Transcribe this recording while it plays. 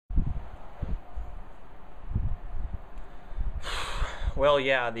Well,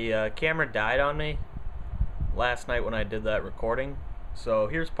 yeah, the camera died on me last night when I did that recording. So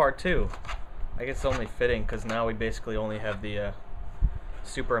here's part two. I guess it's only fitting because now we basically only have the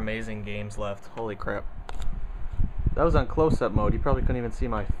super amazing games left. Holy crap. That was on close-up mode. You probably couldn't even see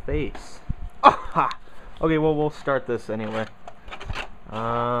my face. Ah! Okay, well, we'll start this anyway.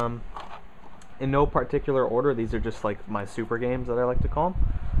 In no particular order, these are just like my super games that I like to call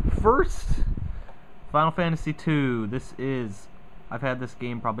them. First, Final Fantasy II. I've had this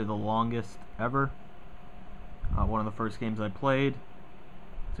game probably the longest ever. One of the first games I played.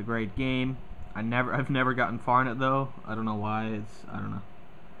 It's a great game. I've never gotten far in it though. I don't know why. I don't know.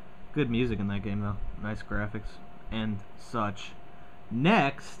 Good music in that game though. Nice graphics and such.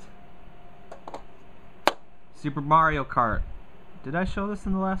 Next, Super Mario Kart. Did I show this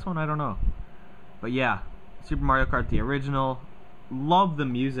in the last one? I don't know. But yeah, Super Mario Kart, the original. Love the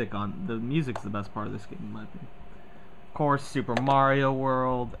music the music's the best part of this game in my opinion. Of course, Super Mario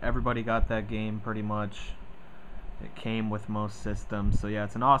World. Everybody got that game pretty much. It came with most systems. So yeah,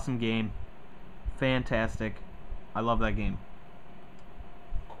 it's an awesome game. Fantastic. I love that game.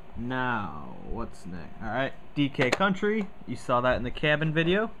 Now, what's next? Alright, DK Country. You saw that in the cabin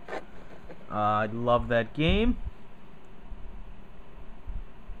video. I love that game.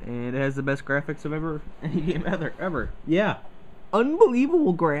 And it has the best graphics of any game ever. Yeah.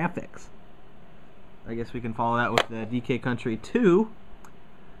 Unbelievable graphics. I guess we can follow that with the DK Country 2.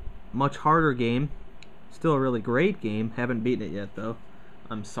 Much harder game. Still a really great game. Haven't beaten it yet though,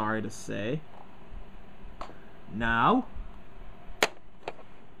 I'm sorry to say. Now,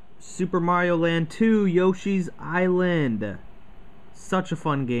 Super Mario Land 2 Yoshi's Island. Such a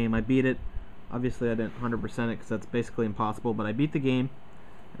fun game. I beat it. Obviously I didn't 100% it because that's basically impossible, but I beat the game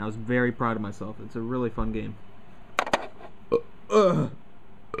and I was very proud of myself. It's a really fun game.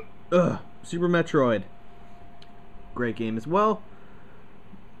 Super Metroid. Great game as well.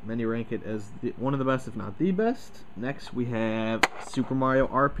 Many rank it as one of the best, if not the best. Next we have Super Mario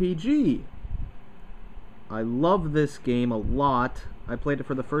RPG. I love this game a lot. I played it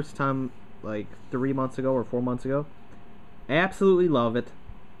for the first time like 3 months ago or 4 months ago. Absolutely love it.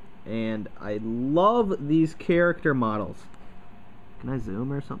 And I love these character models. Can I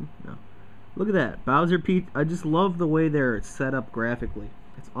zoom or something? No. Look at that. Bowser Peach. I just love the way they're set up graphically.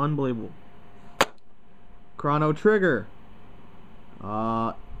 It's unbelievable. Chrono Trigger.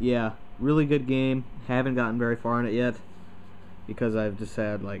 Yeah, really good game. Haven't gotten very far in it yet because I've just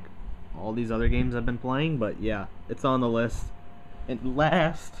had like all these other games I've been playing, but yeah, it's on the list. And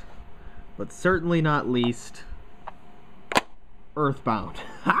last, but certainly not least, EARTHBOUND.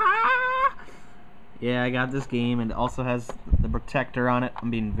 Yeah, I got this game, and it also has the protector on it. I'm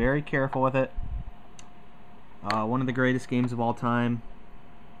being very careful with it. One of the greatest games of all time.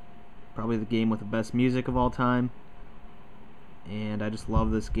 Probably the game with the best music of all time. And I just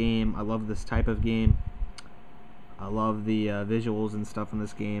love this game. I love this type of game. I love the visuals and stuff in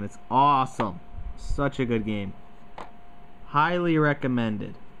this game. It's awesome. Such a good game. Highly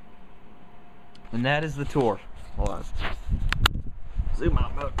recommended. And that is the tour. Hold on. Zoom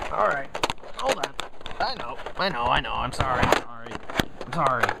out mode. Alright. Hold on. I know. I'm sorry.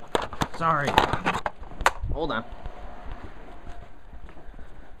 Hold on.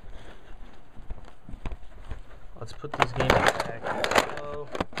 Let's put these games back. Oh.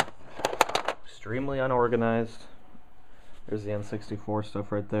 Extremely unorganized. There's the N64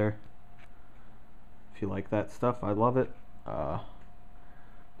 stuff right there. If you like that stuff, I love it.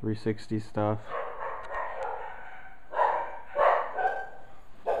 360 stuff.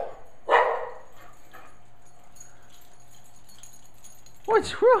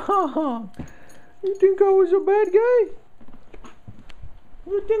 What's wrong? You think I was a bad guy?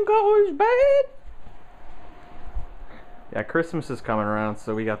 You think I was bad? Yeah, Christmas is coming around,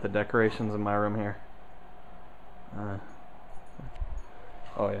 so we got the decorations in my room here.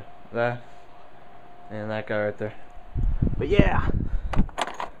 Oh yeah, that and that guy right there. But yeah,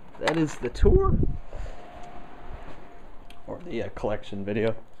 that is the tour, or the collection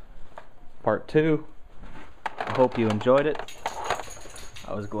video, part 2. I hope you enjoyed it.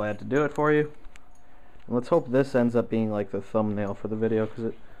 I was glad to do it for you. And let's hope this ends up being like the thumbnail for the video, because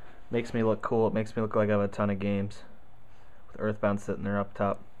it makes me look cool. It makes me look like I have a ton of games. With EARTHBOUND sitting there up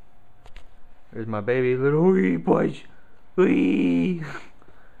top. There's my baby little wee boys. Wee.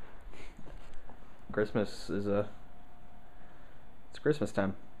 Christmas is it's Christmas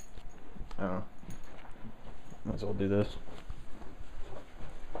time. I don't know. Might as well do this.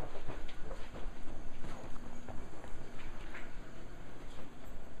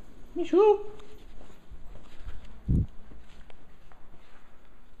 Michou.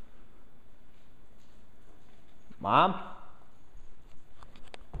 Mom?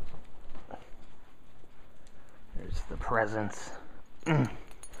 Here's the presents.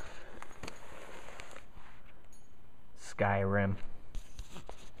 Skyrim.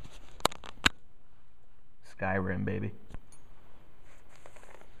 Skyrim, baby.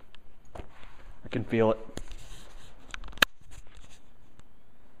 I can feel it.